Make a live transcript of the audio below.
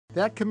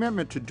That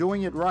commitment to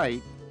doing it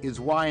right is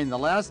why in the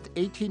last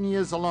 18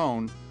 years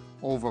alone,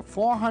 over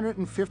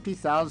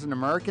 450,000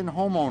 American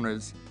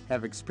homeowners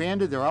have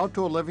expanded their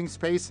outdoor living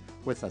space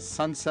with a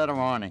sunsetter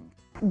awning.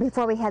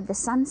 Before we had the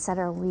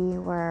sunsetter, we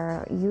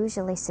were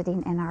usually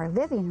sitting in our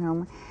living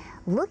room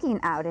looking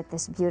out at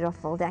this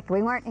beautiful deck.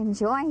 We weren't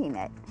enjoying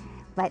it.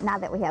 But now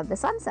that we have the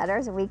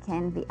sunsetters, we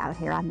can be out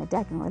here on the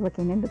deck and we're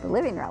looking into the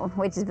living room,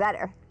 which is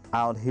better.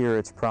 Out here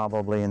it's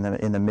probably in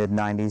the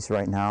mid-90s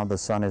right now. The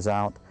sun is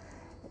out,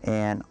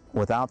 and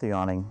without the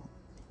awning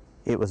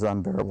it was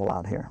unbearable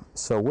out here.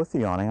 So with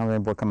the awning I'm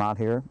able to come out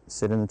here,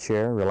 sit in the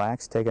chair,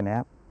 relax, take a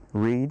nap,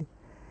 read,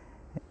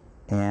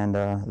 and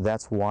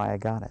that's why I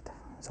got it,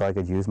 so I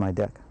could use my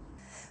deck.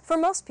 For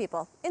most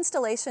people,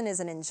 installation is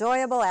an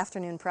enjoyable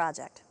afternoon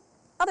project.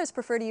 Others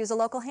prefer to use a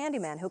local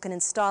handyman who can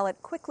install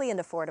it quickly and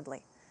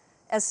affordably.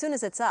 As soon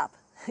as it's up,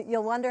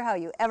 you'll wonder how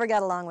you ever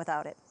got along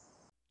without it.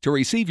 To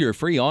receive your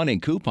free awning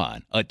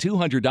coupon, a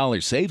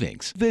 $200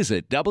 savings,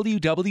 visit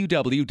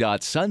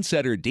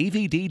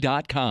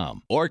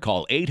www.sunsetterdvd.com or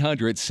call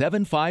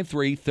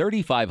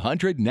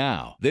 800-753-3500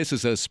 now. This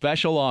is a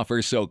special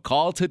offer, so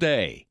call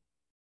today.